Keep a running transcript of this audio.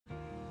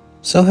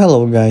So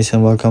hello guys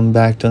and welcome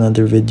back to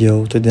another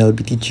video. Today I'll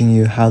be teaching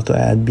you how to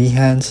add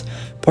Behance,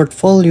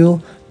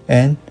 portfolio,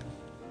 and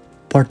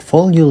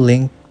portfolio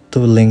link to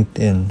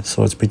LinkedIn.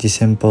 So it's pretty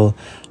simple.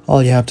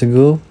 All you have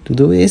to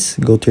do is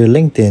go to your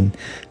LinkedIn.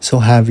 So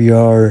have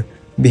your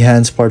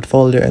Behance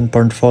portfolio and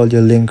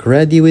portfolio link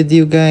ready with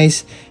you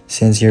guys,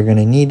 since you're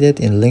gonna need it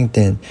in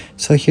LinkedIn.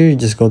 So here you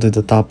just go to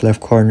the top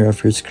left corner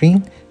of your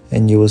screen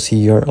and you will see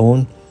your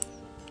own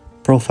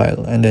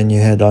profile, and then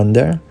you head on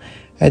there,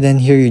 and then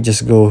here you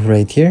just go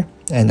right here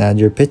and add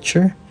your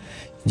picture.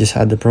 You just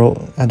add the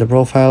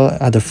profile,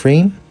 add the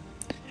frame,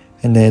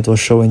 and then it will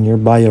show in your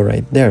bio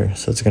right there.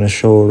 So it's gonna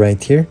show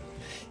right here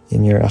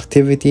in your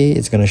activity,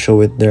 it's gonna show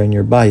it there in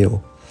your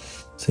bio.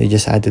 So you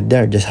just add it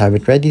there, just have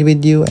it ready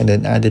with you and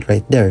then add it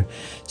right there.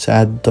 So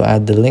add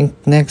the link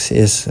next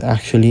is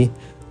actually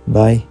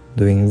by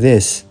doing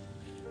this.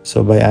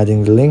 So by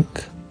adding the link,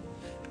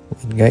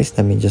 wait guys,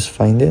 let me just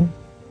find it.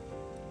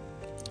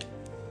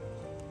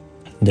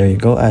 There you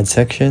go, add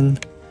section.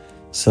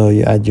 So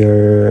you add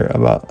your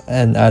about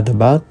and add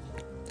about.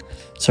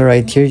 So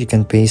right here you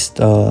can paste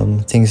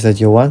things that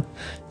you want.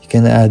 You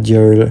can add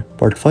your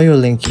portfolio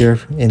link here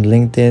in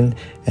LinkedIn,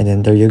 and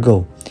then there you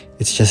go.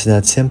 It's just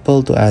that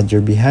simple to add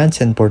your Behance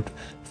and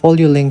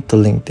portfolio link to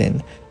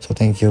LinkedIn. So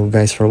thank you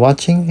guys for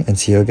watching and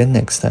see you again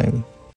next time.